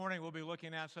morning we'll be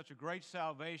looking at such a great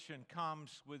salvation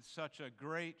comes with such a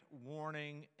great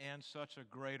warning and such a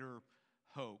greater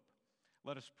hope.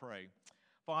 Let us pray.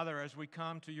 Father, as we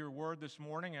come to your word this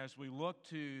morning, as we look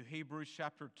to Hebrews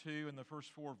chapter 2 and the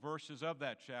first 4 verses of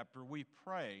that chapter, we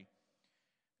pray,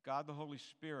 God the Holy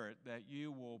Spirit, that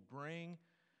you will bring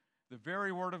the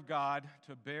very word of God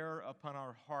to bear upon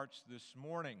our hearts this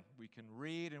morning. We can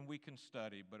read and we can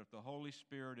study, but if the Holy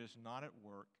Spirit is not at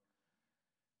work,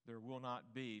 there will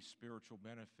not be spiritual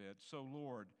benefit. So,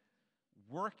 Lord,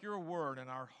 work your word in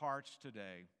our hearts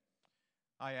today.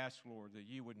 I ask, Lord, that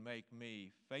you would make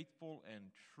me faithful and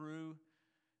true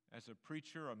as a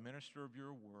preacher, a minister of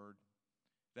your word,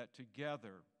 that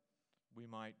together we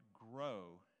might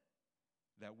grow,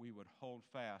 that we would hold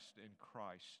fast in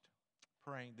Christ.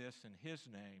 Praying this in his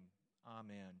name,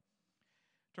 amen.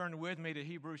 Turn with me to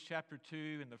Hebrews chapter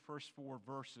 2 and the first 4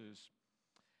 verses.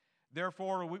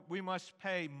 Therefore, we must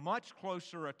pay much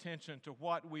closer attention to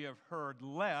what we have heard,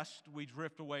 lest we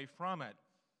drift away from it.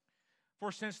 For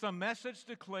since the message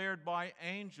declared by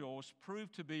angels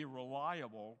proved to be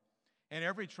reliable, and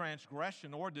every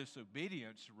transgression or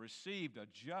disobedience received a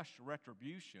just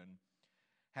retribution,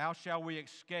 how shall we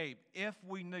escape if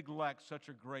we neglect such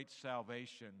a great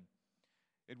salvation?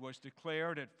 It was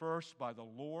declared at first by the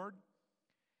Lord,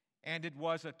 and it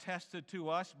was attested to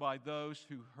us by those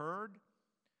who heard,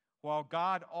 while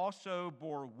God also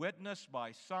bore witness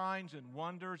by signs and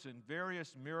wonders and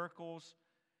various miracles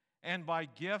and by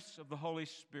gifts of the Holy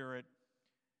Spirit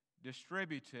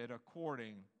distributed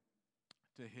according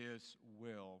to his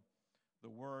will. The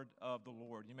word of the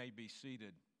Lord. You may be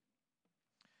seated.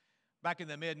 Back in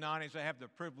the mid-90s, I have the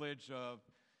privilege of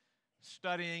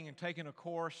studying and taking a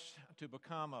course to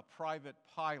become a private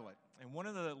pilot. And one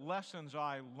of the lessons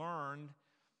I learned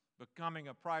becoming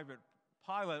a private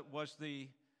pilot was the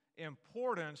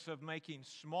importance of making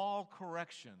small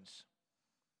corrections.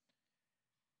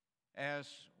 As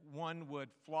one would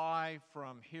fly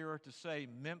from here to, say,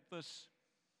 Memphis,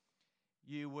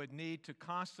 you would need to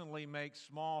constantly make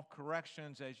small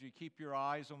corrections as you keep your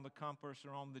eyes on the compass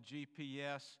or on the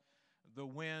GPS. The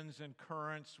winds and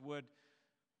currents would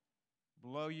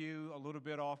blow you a little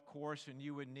bit off course and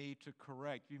you would need to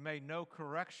correct. If you made no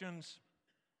corrections,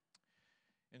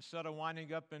 instead of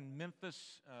winding up in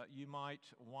Memphis, you might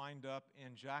wind up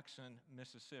in Jackson,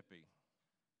 Mississippi.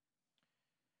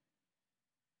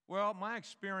 Well, my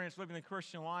experience living the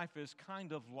Christian life is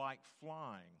kind of like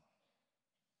flying.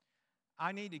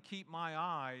 I need to keep my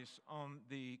eyes on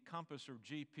the compass or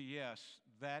GPS.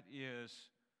 That is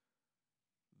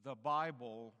the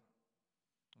Bible,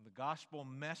 the gospel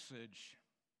message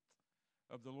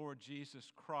of the Lord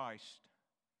Jesus Christ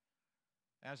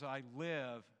as I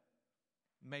live,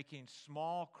 making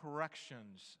small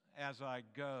corrections as I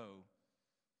go,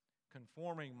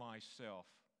 conforming myself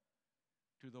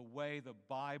to the way the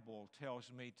Bible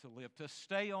tells me to live, to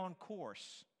stay on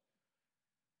course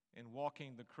in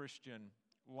walking the Christian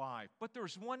life. But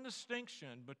there's one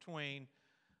distinction between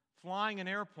flying an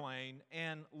airplane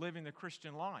and living the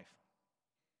Christian life.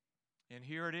 And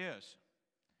here it is.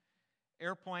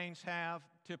 Airplanes have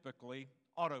typically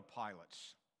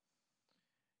autopilots.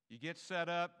 You get set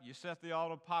up, you set the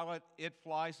autopilot, it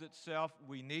flies itself.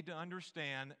 We need to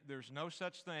understand there's no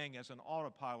such thing as an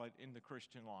autopilot in the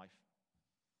Christian life.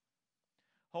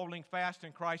 Holding fast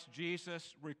in Christ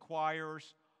Jesus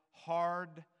requires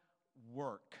hard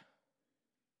work,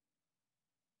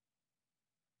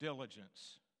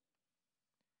 diligence,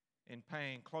 and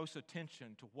paying close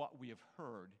attention to what we have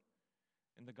heard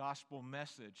in the gospel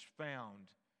message found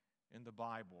in the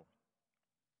Bible.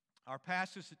 Our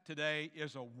passage today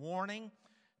is a warning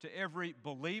to every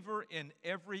believer in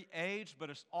every age, but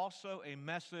it's also a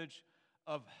message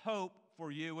of hope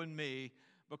for you and me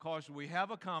because we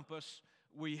have a compass,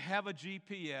 we have a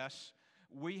GPS,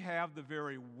 we have the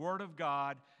very Word of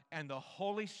God and the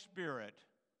Holy Spirit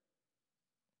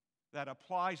that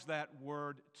applies that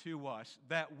Word to us,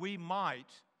 that we might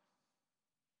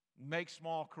make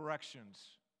small corrections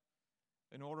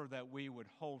in order that we would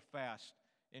hold fast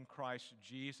in Christ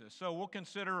Jesus. So we'll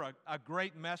consider a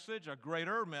great message, a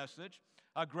greater message,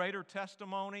 a greater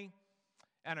testimony,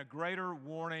 and a greater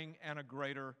warning and a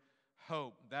greater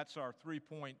hope. That's our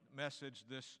 3-point message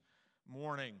this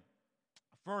morning.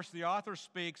 First, the author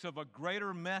speaks of a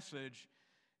greater message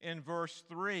in verse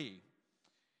 3.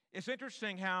 It's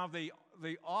interesting how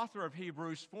the author of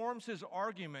Hebrews forms his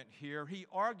argument here. He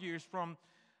argues from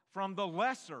the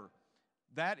lesser,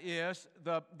 that is,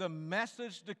 the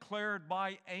message declared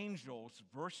by angels,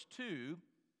 verse 2,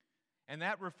 and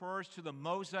that refers to the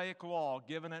Mosaic law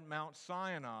given at Mount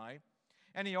Sinai.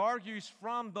 And he argues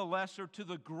from the lesser to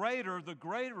the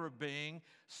greater being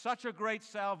such a great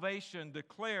salvation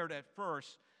declared at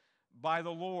first by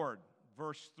the Lord.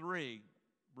 Verse 3,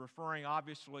 referring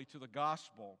obviously to the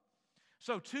gospel.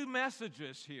 So two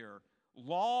messages here,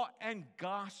 law and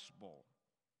gospel.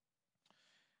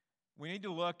 We need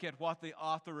to look at what the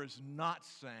author is not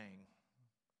saying.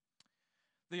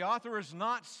 The author is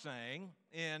not saying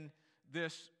in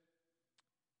this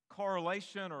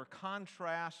correlation or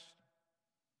contrast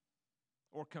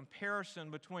or comparison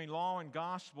between law and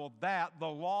gospel that the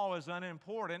law is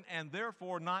unimportant and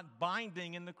therefore not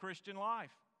binding in the Christian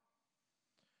life.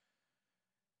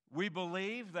 We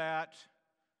believe that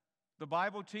the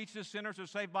Bible teaches sinners are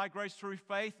saved by grace through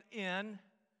faith in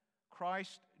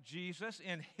Christ Jesus,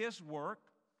 in His work.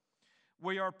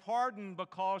 We are pardoned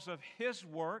because of His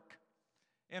work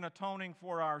in atoning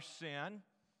for our sin.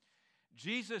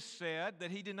 Jesus said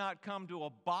that He did not come to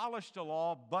abolish the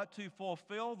law, but to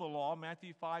fulfill the law,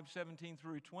 Matthew 5:17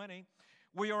 through 20.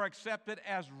 We are accepted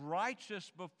as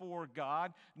righteous before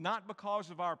God, not because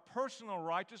of our personal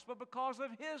righteousness, but because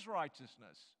of His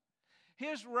righteousness.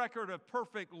 His record of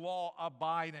perfect law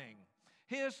abiding.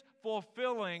 His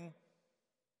fulfilling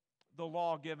the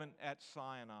law given at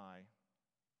Sinai.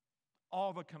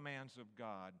 All the commands of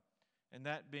God, and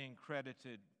that being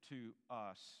credited to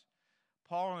us.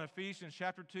 Paul in Ephesians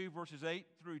chapter 2, verses 8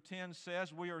 through 10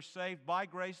 says, we are saved by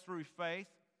grace through faith,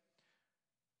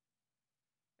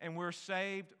 and we're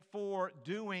saved for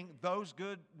doing those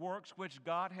good works which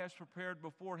God has prepared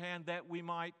beforehand that we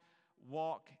might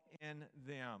walk in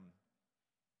them.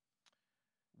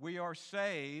 We are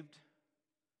saved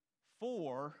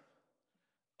for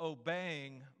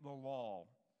obeying the law.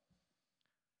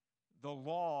 The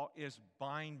law is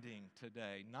binding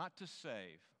today, not to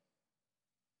save,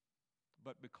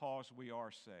 but because we are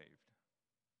saved.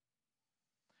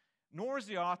 Nor is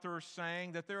the author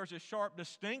saying that there is a sharp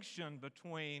distinction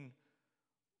between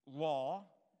law,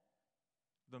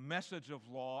 the message of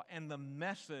law, and the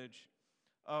message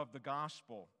of the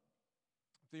gospel.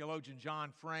 Theologian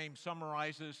John Frame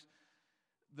summarizes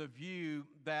the view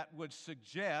that would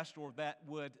suggest or that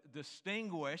would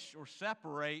distinguish or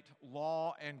separate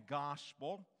law and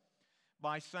gospel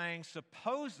by saying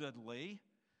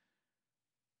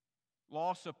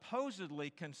law supposedly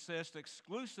consists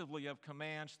exclusively of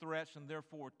commands, threats, and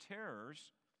therefore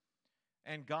terrors,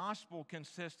 and gospel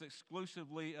consists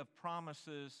exclusively of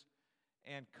promises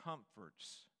and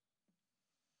comforts.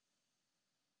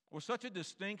 Well, such a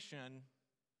distinction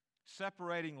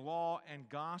separating law and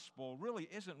gospel really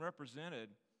isn't represented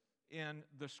in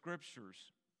the Scriptures.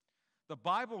 The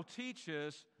Bible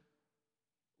teaches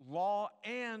law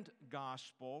and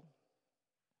gospel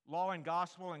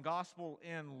and gospel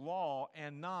in law,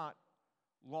 and not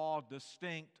law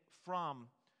distinct from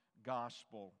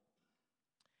gospel.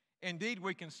 Indeed,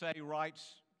 we can say,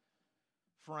 writes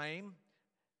Frame,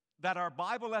 that our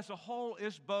Bible as a whole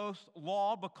is both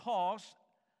law because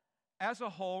as a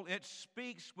whole, it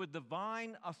speaks with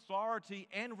divine authority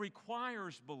and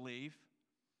requires belief,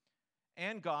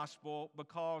 and gospel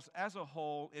because as a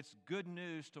whole, it's good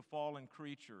news to fallen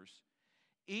creatures.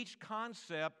 Each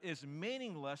concept is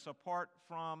meaningless apart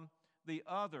from the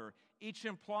other. Each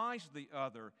implies the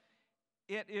other.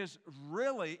 It is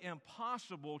really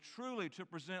impossible truly to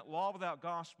present law without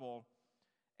gospel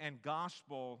and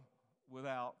gospel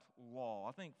without law.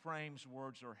 I think Frame's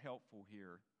words are helpful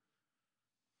here.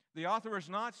 The author is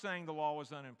not saying the law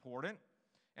is unimportant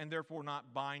and therefore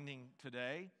not binding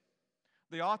today.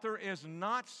 The author is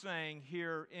not saying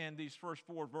here in these first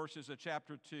 4 verses of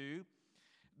chapter 2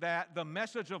 that the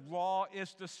message of law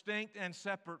is distinct and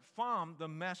separate from the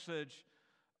message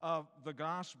of the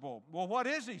gospel. Well, what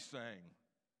is he saying?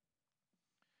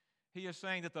 He is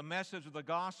saying that the message of the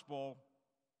gospel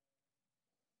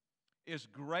is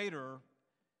greater,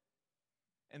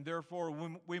 and therefore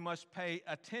we must pay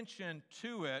attention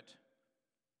to it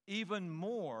even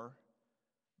more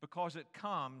because it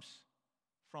comes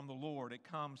from the Lord. It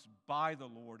comes by the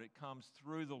Lord. It comes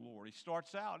through the Lord. He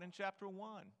starts out in chapter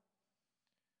 1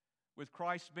 with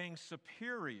Christ being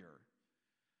superior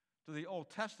to the Old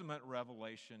Testament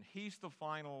revelation. He's the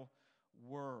final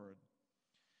word.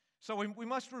 So we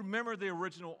must remember the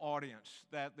original audience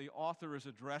that the author is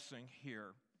addressing here.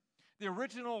 The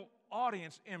original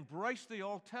audience embraced the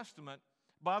Old Testament,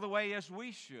 by the way, as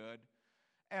we should,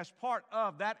 as part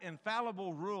of that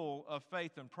infallible rule of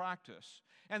faith and practice.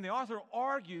 And the author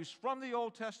argues from the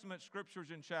Old Testament scriptures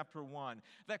in chapter 1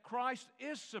 that Christ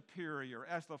is superior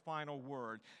as the final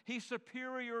word. He's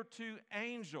superior to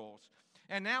angels.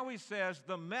 And now he says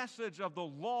the message of the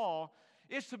law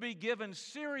is to be given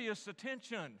serious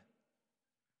attention.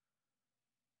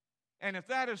 And if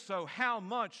that is so, how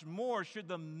much more should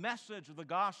the message of the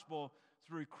gospel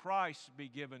through Christ be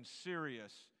given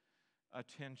serious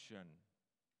attention?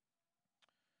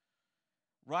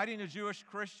 Writing to Jewish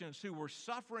Christians who were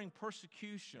suffering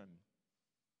persecution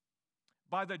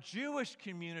by the Jewish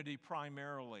community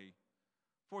primarily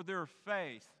for their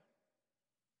faith,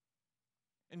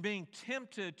 and being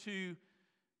tempted to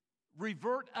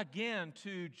revert again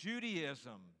to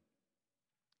Judaism,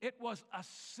 it was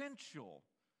essential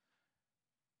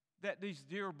that these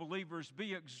dear believers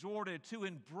be exhorted to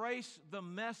embrace the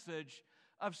message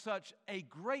of such a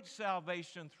great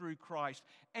salvation through Christ,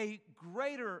 a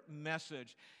greater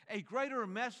message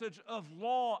of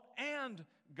law and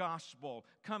gospel,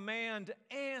 command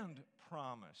and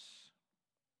promise.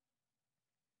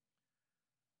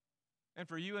 And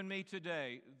for you and me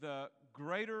today, the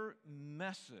greater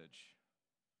message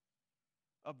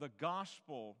of the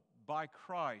gospel by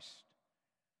Christ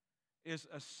is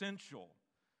essential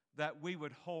that we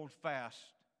would hold fast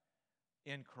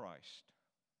in Christ.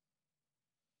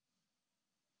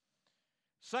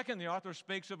 Second, the author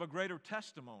speaks of a greater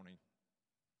testimony.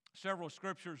 Several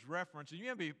scriptures reference, and you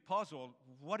may be puzzled,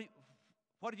 what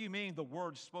do you mean the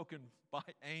words spoken by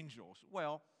angels?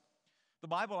 Well, the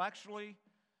Bible actually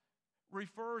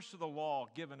refers to the law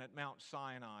given at Mount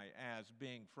Sinai as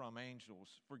being from angels.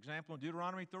 For example, in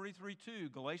Deuteronomy 33:2,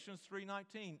 Galatians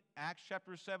 3:19, Acts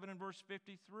chapter 7 and verse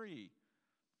 53,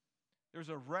 there's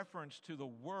a reference to the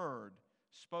word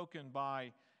spoken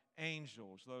by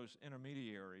angels, those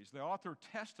intermediaries. The author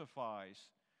testifies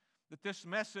that this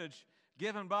message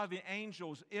given by the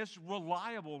angels is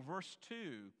reliable, verse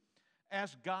 2,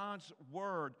 as God's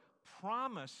word,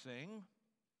 promising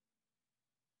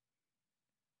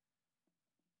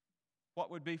what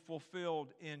would be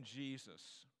fulfilled in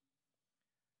Jesus.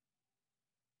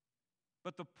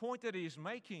 But the point that he's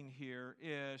making here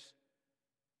is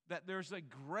that there's a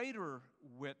greater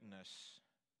witness,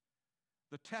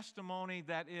 the testimony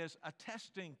that is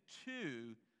attesting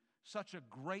to such a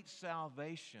great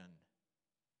salvation,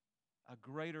 a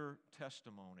greater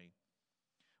testimony.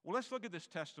 Well, let's look at this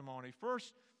testimony.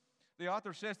 First, the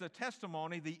author says the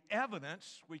testimony, the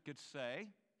evidence, we could say,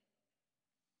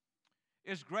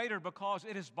 is greater because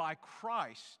it is by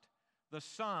Christ, the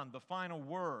Son, the final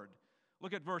word.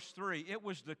 Look at verse 3. It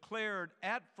was declared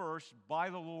at first by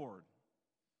the Lord.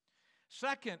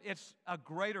 Second, it's a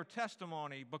greater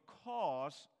testimony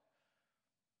because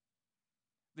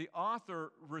the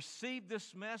author received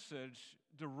this message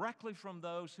directly from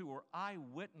those who were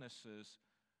eyewitnesses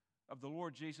of the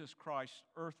Lord Jesus Christ's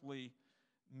earthly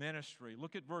ministry.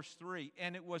 Look at verse 3.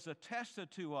 And it was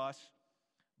attested to us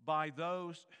by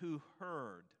those who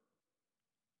heard.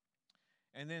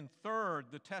 And then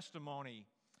third, the testimony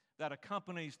that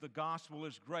accompanies the gospel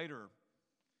is greater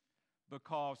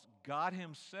because God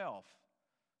himself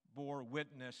bore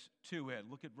witness to it.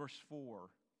 Look at verse 4.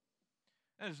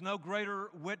 There's no greater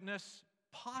witness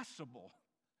possible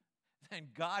than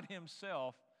God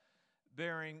himself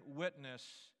bearing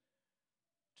witness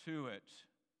to it.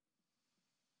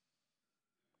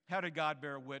 How did God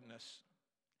bear witness?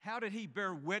 How did he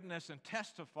bear witness and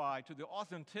testify to the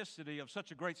authenticity of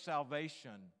such a great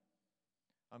salvation?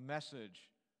 A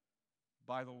message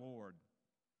by the Lord.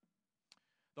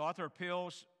 The author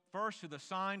appeals first to the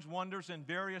signs, wonders, and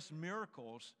various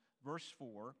miracles, verse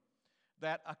 4,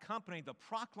 that accompanied the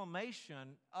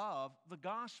proclamation of the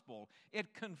gospel.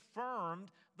 It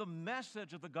confirmed the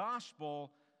message of the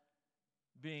gospel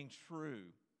being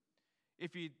true.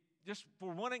 If you just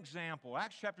for one example,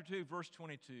 Acts chapter 2, verse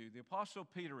 22, the Apostle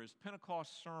Peter, his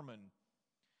Pentecost sermon,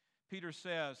 Peter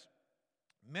says,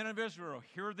 "Men of Israel,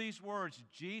 hear these words,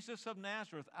 Jesus of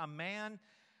Nazareth, a man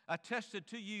attested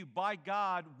to you by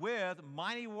God with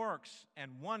mighty works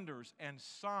and wonders and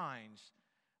signs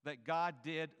that God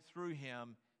did through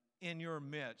him in your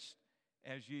midst,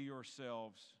 as you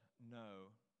yourselves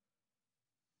know."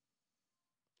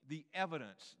 The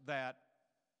evidence that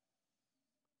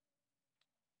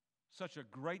such a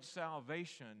great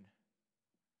salvation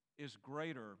is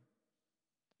greater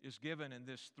is given in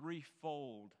this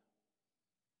threefold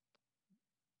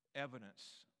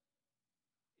evidence,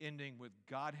 ending with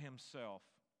God himself.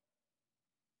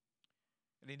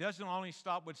 And he doesn't only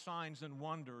stop with signs and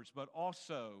wonders, but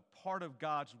also part of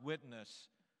God's witness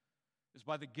is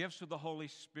by the gifts of the Holy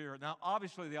Spirit. Now,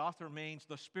 obviously, the author means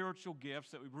the spiritual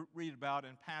gifts that we read about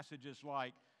in passages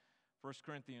like 1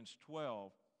 Corinthians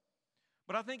 12.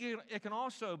 But I think it can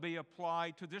also be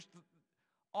applied to just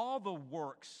all the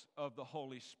works of the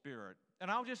Holy Spirit.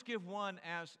 And I'll just give one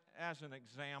as an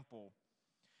example.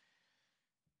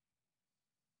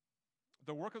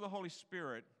 The work of the Holy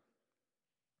Spirit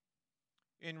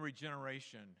in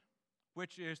regeneration.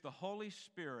 which is the Holy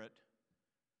Spirit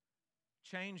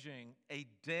changing a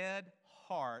dead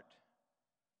heart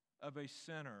of a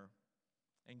sinner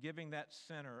and giving that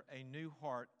sinner a new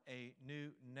heart, a new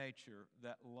nature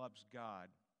that loves God,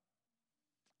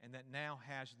 and that now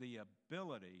has the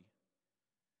ability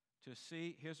to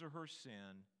see his or her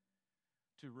sin,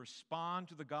 to respond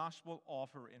to the gospel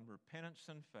offer in repentance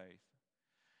and faith.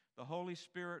 The Holy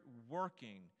Spirit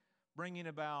working, bringing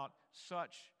about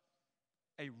such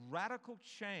a radical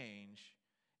change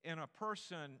in a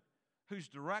person whose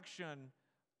direction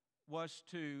was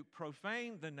to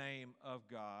profane the name of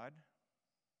God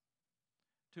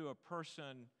to a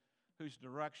person whose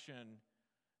direction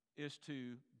is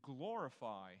to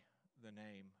glorify the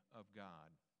name of God.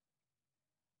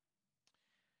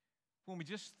 When we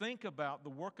just think about the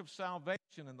work of salvation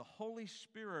and the Holy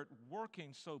Spirit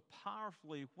working so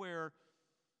powerfully, where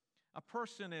a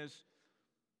person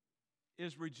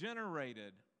is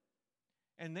regenerated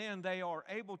and then they are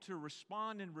able to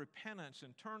respond in repentance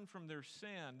and turn from their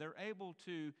sin, they're able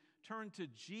to turn to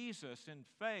Jesus in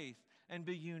faith and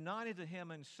be united to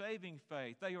Him in saving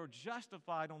faith. They are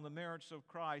justified on the merits of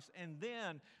Christ, and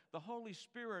then the Holy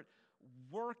Spirit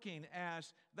working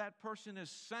as that person is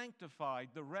sanctified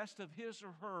the rest of his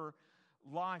or her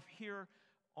life here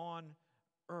on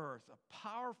earth. A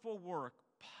powerful work,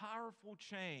 powerful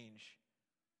change,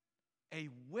 a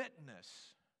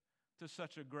witness to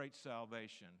such a great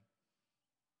salvation.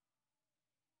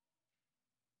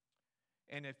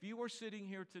 And if you are sitting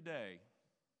here today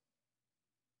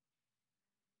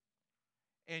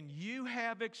and you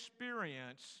have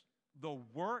experienced the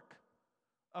work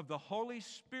of the Holy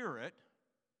Spirit,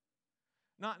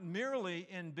 not merely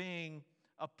in being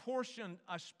a portion,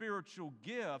 a spiritual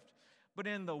gift, but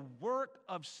in the work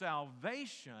of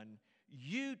salvation,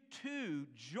 you too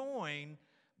join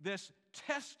this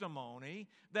testimony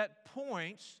that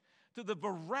points to the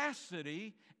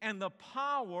veracity and the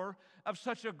power of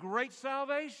such a great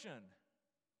salvation.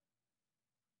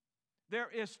 There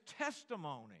is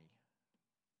testimony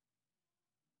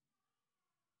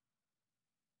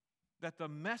that the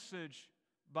message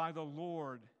by the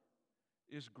Lord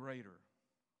is greater.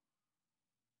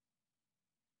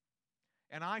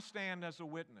 And I stand as a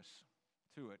witness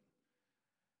to it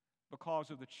because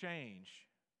of the change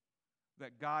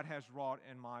that God has wrought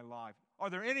in my life. Are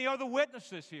there any other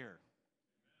witnesses here?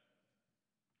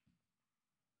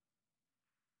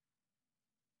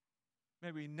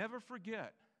 May we never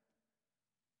forget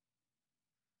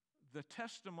the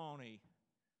testimony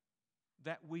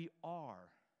that we are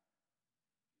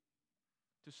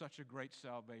to such a great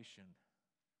salvation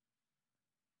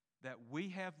that we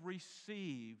have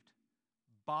received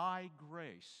by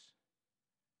grace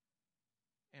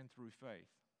and through faith.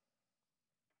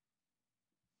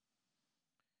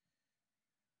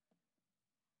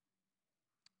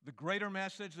 The greater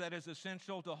message that is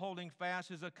essential to holding fast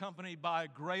is accompanied by a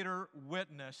greater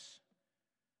witness,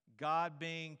 God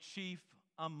being chief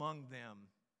among them,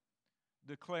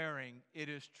 declaring it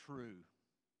is true.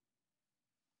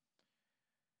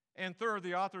 And third,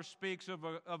 the author speaks of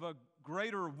a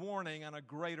greater warning and a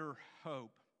greater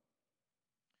hope.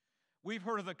 We've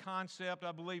heard of the concept,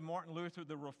 I believe Martin Luther,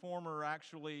 the reformer,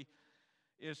 actually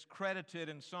is credited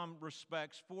in some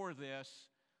respects for this,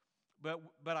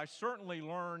 but I certainly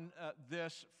learned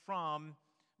this from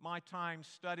my time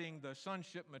studying the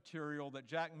sonship material that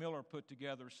Jack Miller put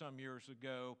together some years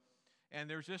ago. And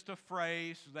there's just a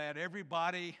phrase that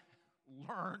everybody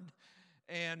learned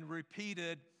and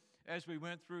repeated as we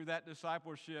went through that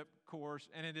discipleship course,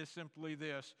 and it is simply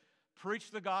this: preach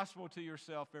the gospel to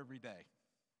yourself every day.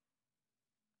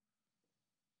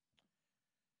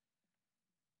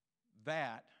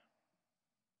 That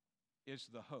is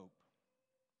the hope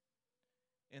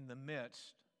in the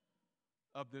midst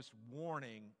of this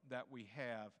warning that we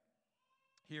have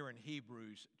here in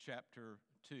Hebrews chapter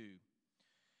 2.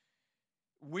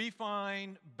 We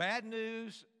find bad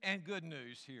news and good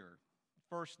news here.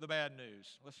 First, the bad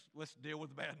news. Let's deal with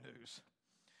the bad news.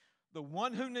 The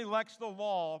one who neglects the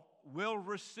law will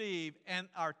receive, and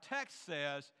our text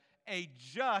says, a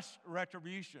just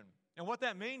retribution. And what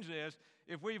that means is,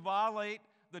 if we violate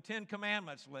the Ten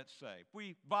Commandments, let's say, if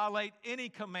we violate any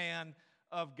command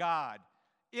of God,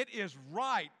 it is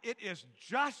right, it is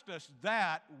justice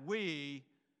that we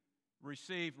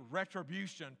receive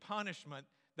retribution, punishment,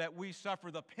 that we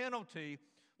suffer the penalty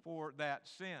for that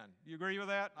sin. You agree with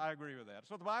that? I agree with that.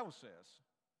 That's what the Bible says.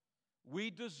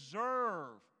 We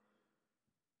deserve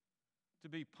to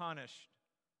be punished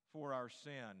for our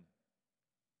sin.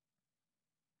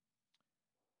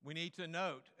 We need to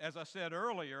note, as I said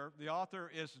earlier, the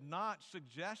author is not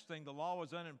suggesting the law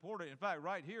is unimportant. In fact,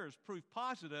 right here is proof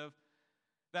positive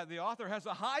that the author has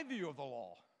a high view of the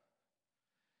law.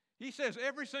 He says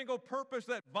every single purpose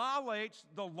that violates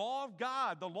the law of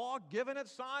God, the law given at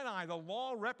Sinai, the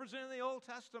law represented in the Old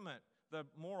Testament, the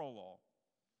moral law,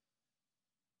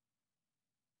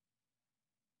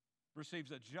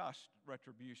 receives a just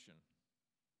retribution.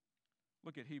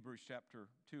 Look at Hebrews chapter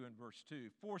 2 and verse 2.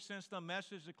 For since the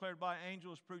message declared by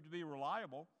angels proved to be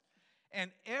reliable,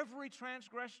 and every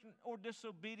transgression or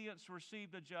disobedience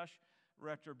received a just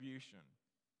retribution.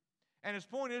 And his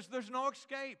point is there's no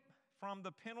escape from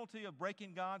the penalty of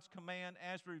breaking God's command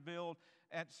as revealed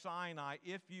at Sinai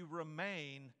if you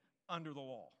remain under the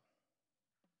law.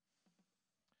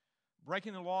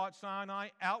 Breaking the law at Sinai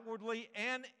outwardly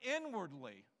and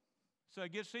inwardly. So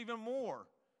it gets even more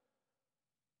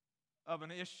of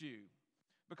an issue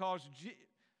because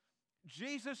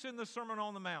Jesus in the Sermon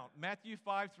on the Mount, Matthew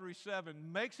 5-7,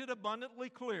 makes it abundantly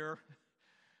clear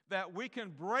that we can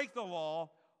break the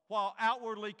law while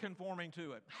outwardly conforming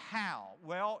to it. How?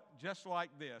 Well, just like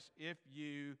this. If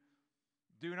you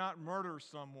do not murder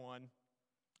someone,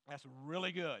 that's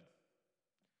really good.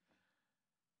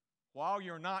 While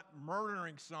you're not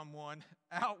murdering someone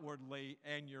outwardly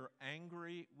and you're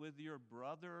angry with your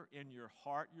brother, in your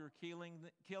heart you're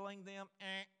killing them,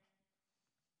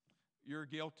 you're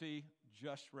guilty,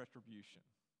 just retribution.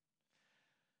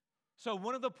 So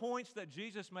one of the points that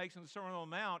Jesus makes in the Sermon on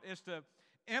the Mount is to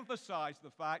emphasize the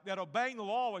fact that obeying the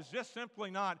law is just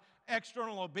simply not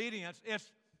external obedience,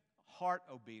 it's heart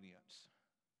obedience.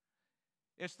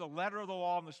 It's the letter of the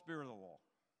law and the spirit of the law.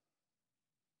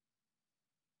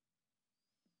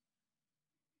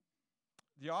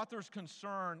 The author's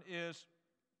concern is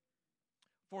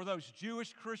for those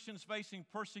Jewish Christians facing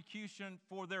persecution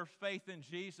for their faith in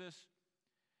Jesus,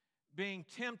 being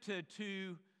tempted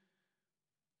to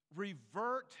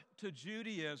revert to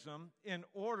Judaism in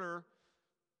order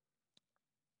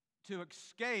to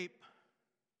escape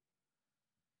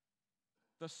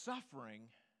the suffering.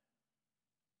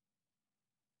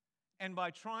 And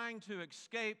by trying to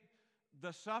escape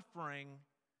the suffering,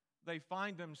 they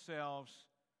find themselves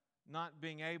not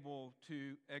being able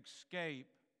to escape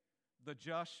the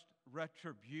just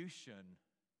retribution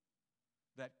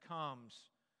that comes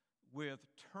with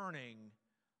turning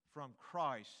from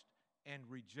Christ and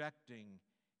rejecting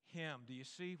Him. Do you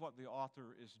see what the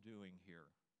author is doing here?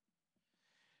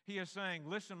 He is saying,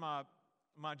 listen,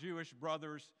 my Jewish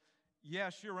brothers,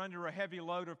 yes, you're under a heavy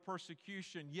load of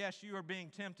persecution. Yes, you are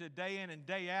being tempted day in and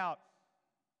day out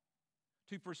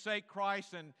to forsake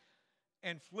Christ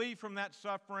and flee from that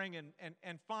suffering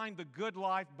and find the good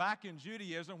life back in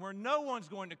Judaism where no one's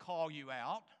going to call you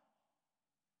out.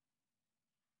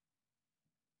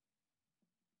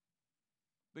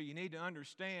 But you need to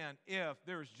understand, if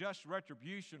there's just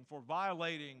retribution for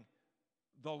violating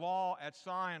the law at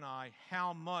Sinai,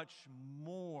 how much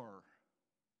more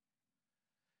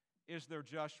is there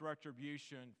just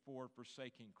retribution for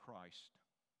forsaking Christ,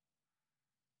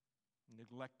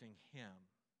 neglecting Him,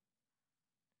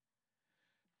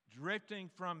 drifting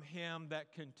from Him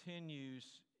that continues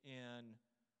in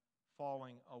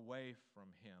falling away from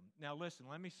Him. Now listen,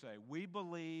 let me say, we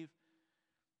believe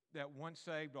that once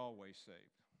saved, always saved.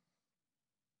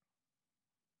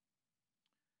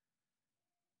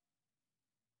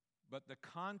 But the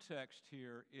context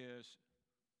here is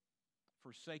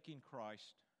forsaking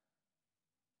Christ,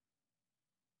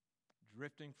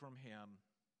 drifting from Him,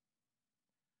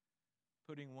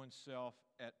 putting oneself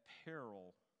at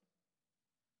peril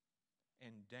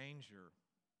and danger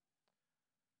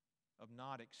of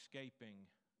not escaping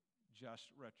just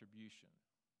retribution.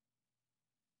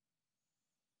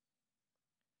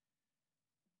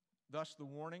 Thus the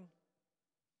warning,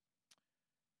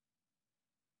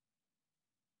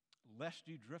 lest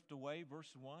you drift away, verse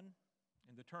 1.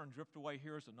 And the term drift away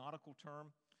here is a nautical term.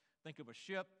 Think of a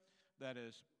ship that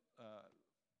is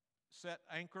set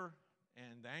anchor,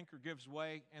 and the anchor gives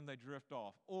way, and they drift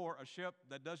off. Or a ship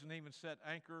that doesn't even set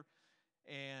anchor,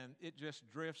 and it just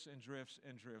drifts and drifts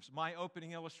and drifts. My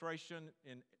opening illustration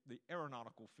in the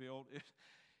aeronautical field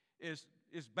is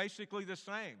basically the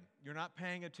same. You're not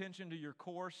paying attention to your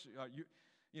course.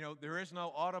 There is no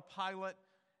autopilot,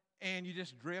 and you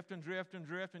just drift and drift and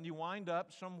drift, and you wind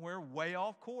up somewhere way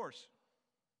off course.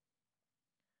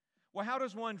 Well, how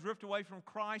does one drift away from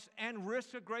Christ and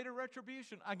risk a greater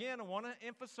retribution? Again, I want to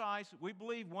emphasize, we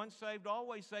believe once saved,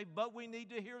 always saved, but we need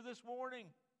to hear this warning.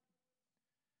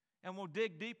 And we'll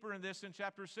dig deeper in this in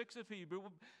chapter 6 of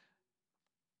Hebrews.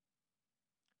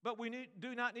 But we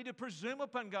do not need to presume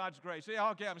upon God's grace. Say,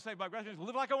 okay, I'm saved by grace.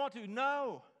 Live like I want to.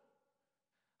 No.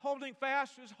 Holding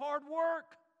fast is hard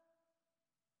work.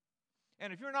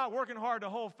 And if you're not working hard to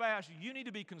hold fast, you need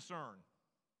to be concerned.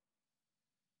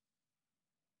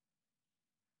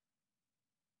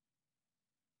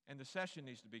 And the session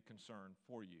needs to be concerned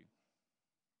for you.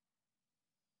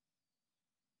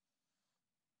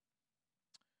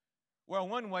 Well,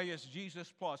 one way is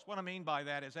Jesus plus. What I mean by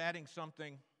that is adding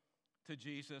something to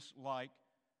Jesus like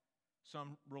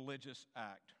some religious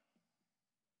act.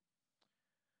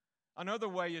 Another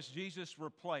way is Jesus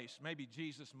replace, maybe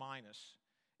Jesus minus.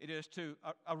 It is to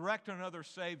erect another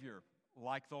Savior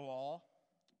like the law.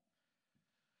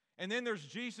 And then there's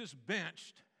Jesus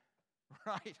benched,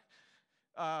 right?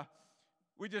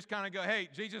 We just kind of go, hey,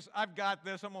 Jesus, I've got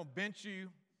this. I'm going to bench you.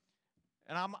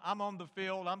 And I'm on the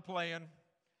field. I'm playing.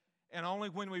 And only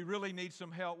when we really need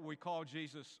some help will we call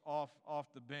Jesus off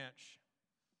the bench.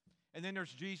 And then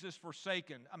there's Jesus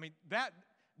forsaken. I mean, that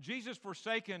Jesus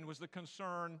forsaken was the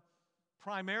concern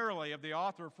primarily of the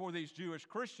author for these Jewish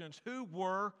Christians who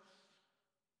were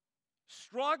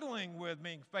struggling with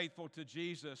being faithful to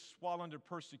Jesus while under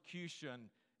persecution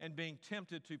and being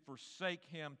tempted to forsake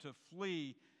Him, to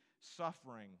flee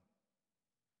suffering.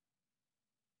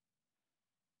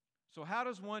 So how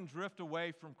does one drift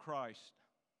away from Christ?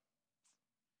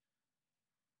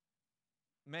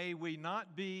 May we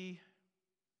not be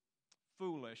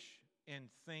foolish in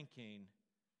thinking,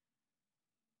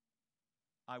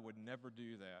 I would never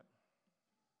do that.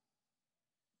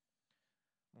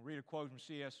 I'll read a quote from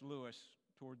C.S. Lewis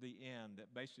toward the end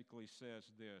that basically says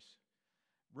this: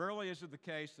 rarely is it the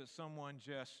case that someone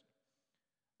just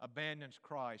abandons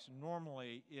Christ.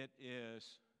 Normally it is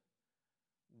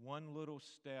one little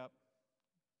step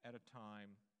at a time,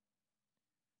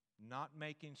 not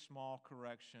making small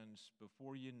corrections.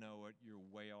 Before you know it, you're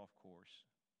way off course.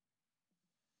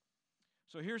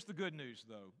 So here's the good news,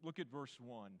 though. Look at verse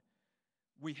 1.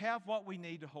 We have what we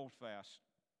need to hold fast,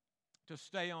 to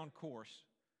stay on course.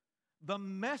 The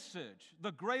message,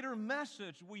 the greater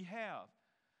message we have,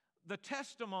 the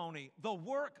testimony, the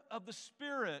work of the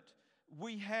Spirit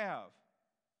we have.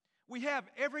 We have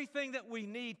everything that we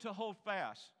need to hold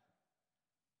fast.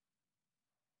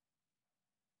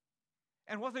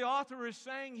 And what the author is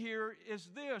saying here is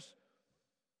this: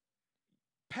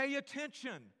 pay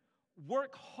attention,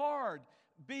 work hard,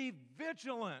 be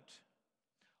vigilant,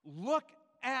 look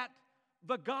at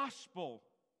the gospel,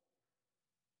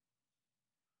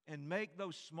 and make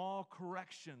those small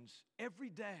corrections every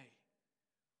day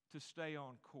to stay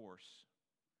on course.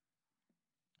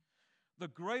 The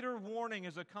greater warning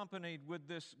is accompanied with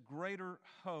this greater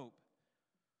hope.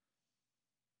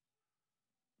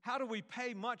 How do we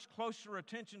pay much closer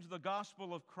attention to the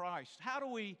gospel of Christ? How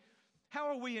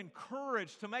are we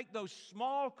encouraged to make those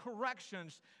small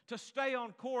corrections to stay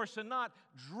on course and not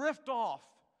drift off?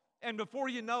 And before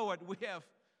you know it,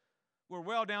 we're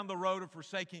well down the road of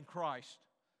forsaking Christ,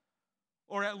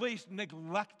 or at least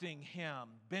neglecting Him,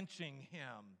 benching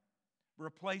Him,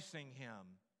 replacing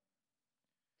Him.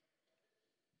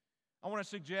 I want to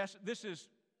suggest this is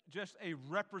just a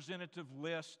representative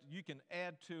list. You can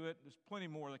add to it. There's plenty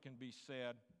more that can be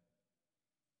said.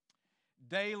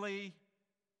 Daily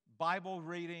Bible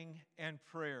reading and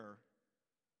prayer,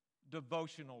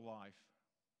 devotional life.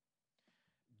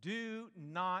 Do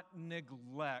not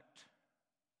neglect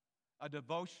a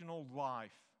devotional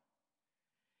life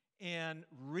in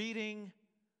reading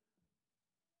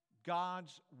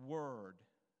God's Word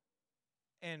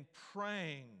and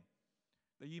praying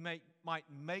that you might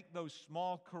make those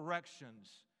small corrections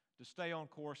to stay on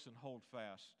course and hold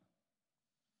fast.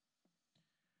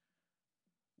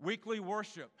 Weekly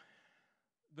worship,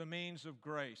 the means of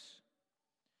grace.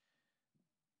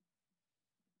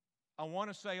 I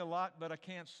want to say a lot, but I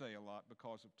can't say a lot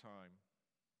because of time.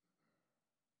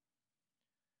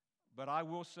 But I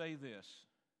will say this: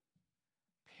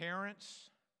 parents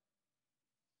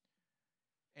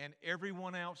and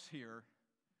everyone else here,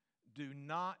 do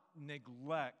not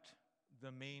neglect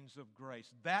the means of grace.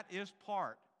 That is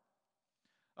part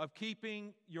of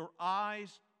keeping your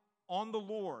eyes on the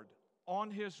Lord, on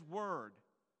His Word.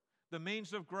 The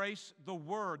means of grace, the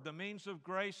Word. The means of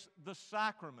grace, the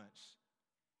sacraments.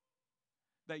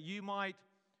 That you might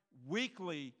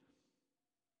weekly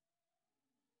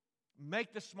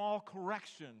make the small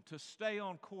correction to stay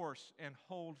on course and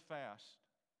hold fast.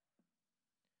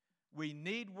 We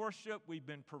need worship. We've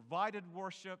been provided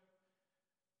worship.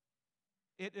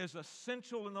 It is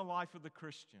essential in the life of the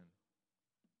Christian.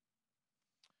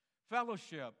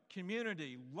 Fellowship,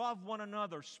 community, love one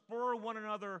another, spur one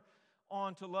another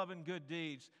on to love and good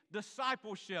deeds.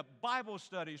 Discipleship, Bible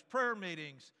studies, prayer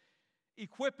meetings,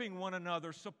 equipping one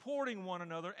another, supporting one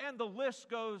another, and the list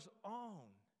goes on.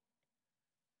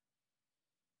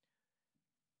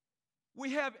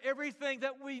 We have everything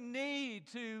that we need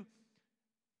to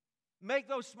make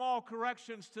those small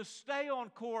corrections to stay on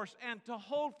course and to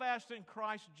hold fast in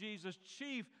Christ Jesus,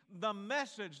 chief, the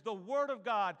message, the Word of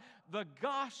God, the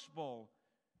gospel,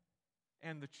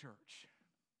 and the church.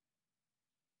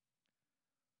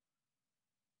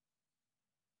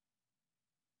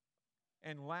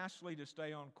 And lastly, to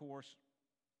stay on course,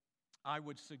 I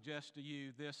would suggest to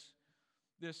you this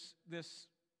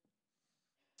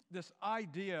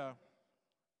idea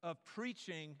of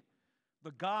preaching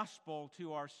the gospel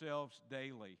to ourselves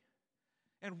daily.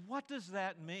 And what does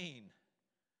that mean?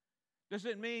 Does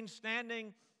it mean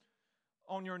standing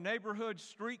on your neighborhood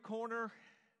street corner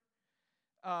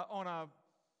on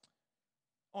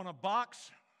a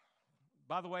box?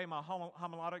 By the way, my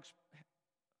homiletics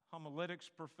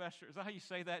professor, is that how you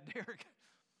say that, Derek?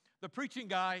 The preaching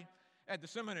guy at the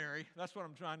seminary, that's what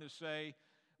I'm trying to say,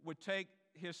 would take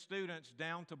his students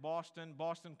down to Boston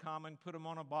Common, put them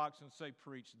on a box and say,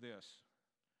 preach this.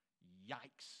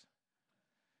 Yikes.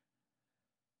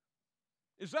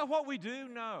 Is that what we do?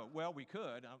 No. Well, we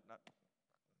could.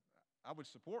 I would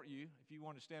support you if you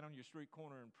want to stand on your street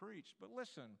corner and preach. But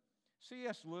listen,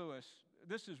 C.S. Lewis,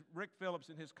 this is Rick Phillips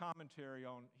in his commentary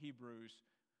on Hebrews,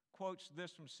 quotes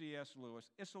this from C.S.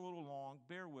 Lewis. It's a little long.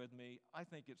 Bear with me. I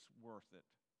think it's worth it.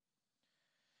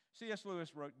 C.S.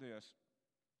 Lewis wrote this: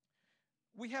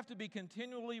 we have to be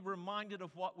continually reminded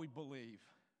of what we believe.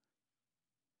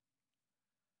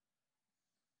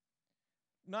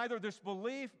 Neither this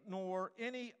belief nor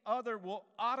any other will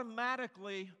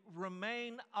automatically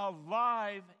remain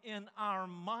alive in our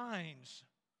minds.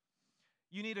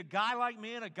 You need a guy like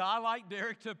me and a guy like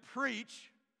Derek to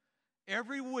preach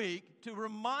every week to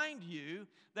remind you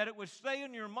that it would stay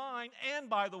in your mind. And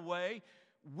by the way,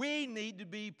 we need to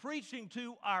be preaching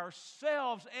to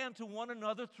ourselves and to one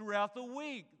another throughout the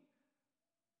week.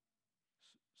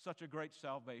 Such a great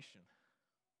salvation.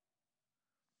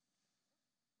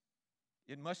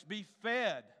 It must be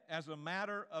fed. As a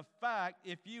matter of fact,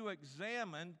 if you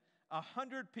examined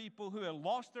 100 people who had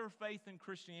lost their faith in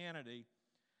Christianity,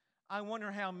 I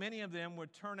wonder how many of them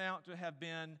would turn out to have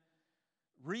been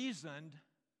reasoned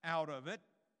out of it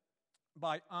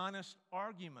by honest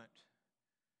argument.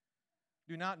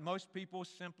 Do not most people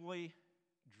simply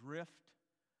drift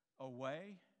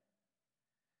away?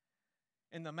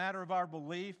 In the matter of our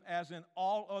belief, as in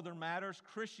all other matters,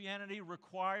 Christianity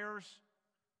requires,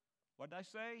 what did I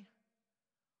say?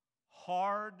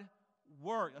 Hard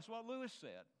work. That's what Lewis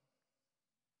said.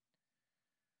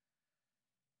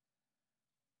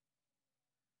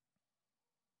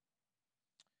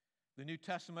 The New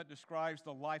Testament describes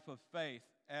the life of faith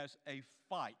as a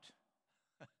fight,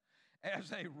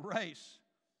 as a race,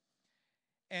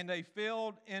 and a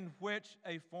field in which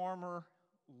a farmer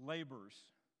labors.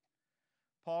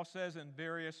 Paul says in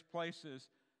various places,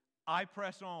 I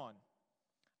press on,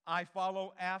 I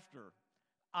follow after,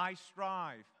 I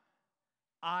strive,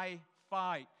 I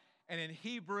fight. And in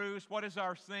Hebrews, what is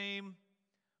our theme?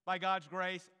 By God's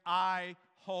grace, I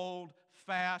hold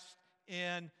fast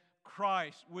in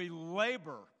Christ. We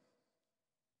labor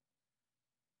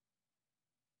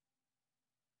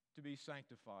to be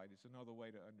sanctified. It's another way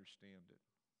to understand it.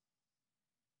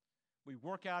 We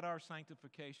work out our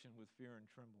sanctification with fear and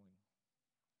trembling,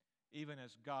 even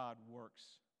as God works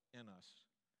in us,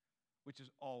 which is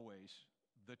always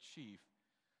the chief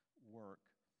work.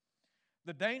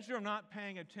 The danger of not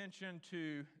paying attention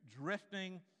to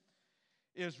drifting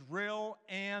is real,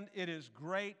 and it is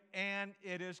great, and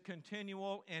it is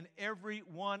continual in every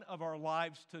one of our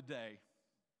lives today.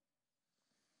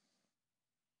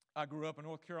 I grew up in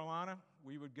North Carolina.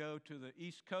 We would go to the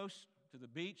East Coast, to the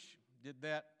beach, did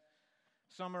that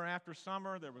summer after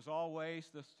summer. There was always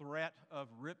the threat of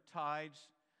rip tides.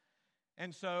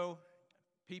 And so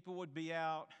people would be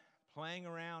out playing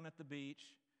around at the beach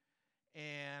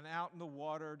and out in the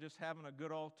water just having a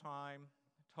good old time,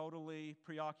 totally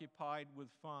preoccupied with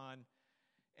fun.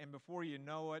 And before you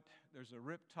know it, there's a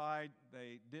rip tide.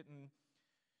 They didn't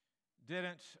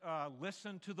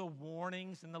listen to the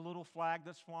warnings and the little flag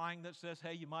that's flying that says,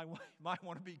 hey, you might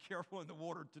want to be careful in the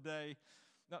water today.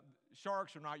 Now,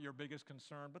 sharks are not your biggest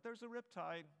concern, but there's a rip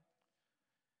tide.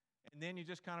 And then you're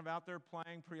just kind of out there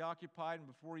playing, preoccupied, and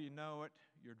before you know it,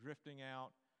 you're drifting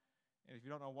out. And if you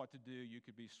don't know what to do, you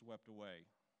could be swept away.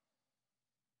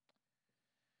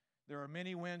 There are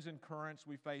many winds and currents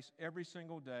we face every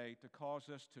single day to cause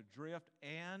us to drift,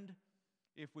 and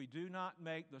if we do not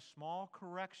make the small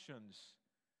corrections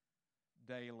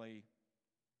daily,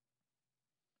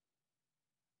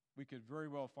 we could very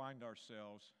well find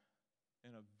ourselves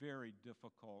in a very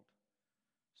difficult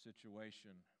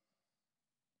situation.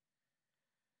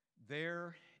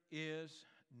 There is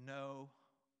no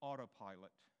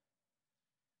autopilot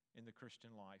in the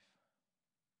Christian life.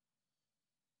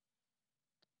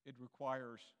 It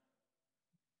requires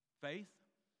faith,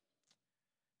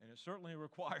 and it certainly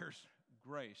requires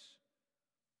grace,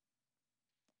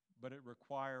 but it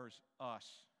requires us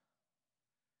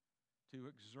to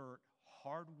exert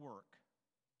hard work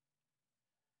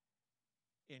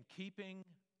in keeping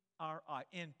our eye,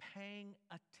 in paying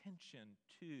attention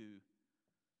to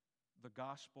the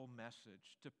gospel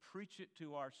message, to preach it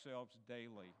to ourselves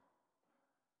daily,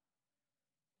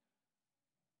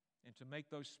 and to make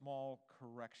those small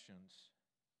corrections.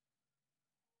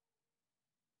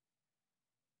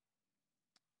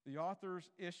 The author's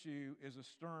issue is a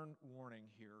stern warning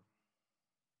here,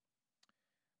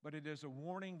 but it is a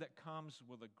warning that comes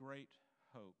with a great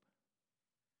hope.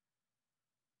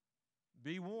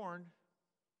 Be warned.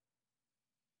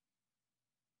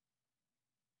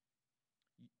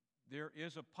 There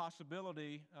is a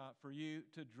possibility for you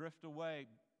to drift away,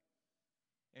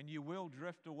 and you will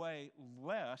drift away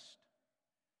lest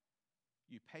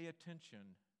you pay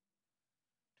attention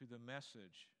to the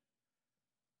message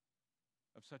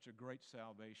of such a great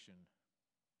salvation.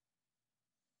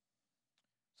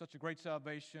 Such a great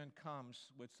salvation comes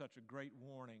with such a great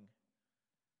warning,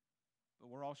 but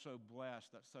we're also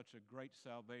blessed that such a great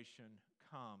salvation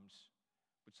comes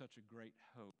with such a great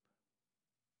hope.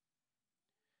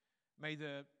 May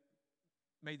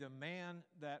the man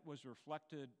that was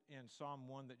reflected in Psalm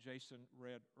 1 that Jason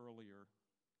read earlier,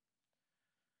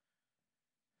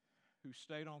 who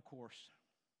stayed on course,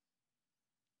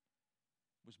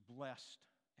 was blessed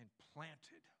and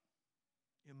planted,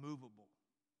 immovable.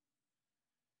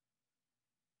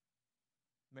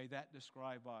 May that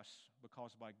describe us,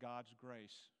 because by God's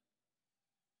grace,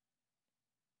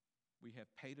 we have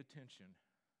paid attention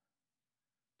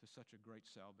to such a great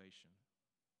salvation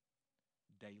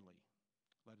daily.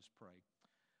 Let us pray.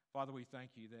 Father, we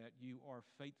thank you that you are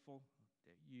faithful,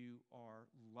 that you are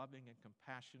loving and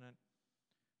compassionate,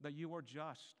 that you are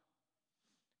just,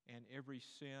 and every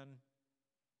sin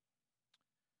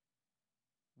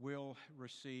will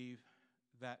receive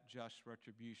that just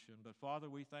retribution. But Father,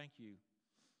 we thank you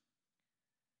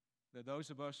that those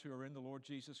of us who are in the Lord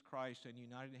Jesus Christ and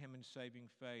united in Him in saving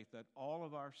faith, that all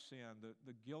of our sin,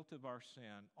 the guilt of our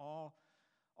sin, all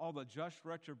the just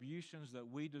retributions that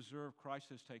we deserve, Christ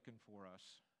has taken for us.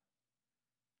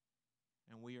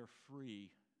 And we are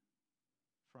free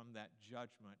from that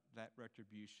judgment, that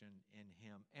retribution in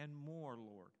Him. And more,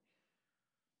 Lord.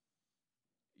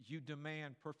 You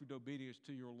demand perfect obedience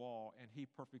to your law, and He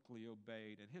perfectly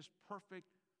obeyed. And His perfect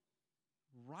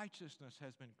righteousness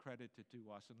has been credited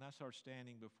to us. And that's our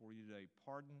standing before you today,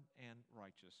 pardoned and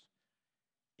righteous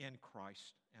in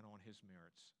Christ and on His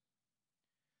merits.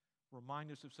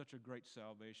 Remind us of such a great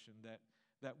salvation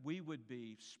that we would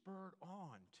be spurred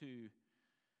on to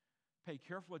pay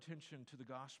careful attention to the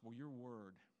gospel, your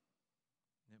word,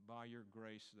 and that by your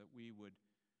grace that we would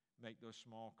make those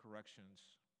small corrections,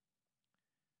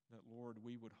 that, Lord,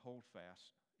 we would hold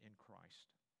fast in Christ.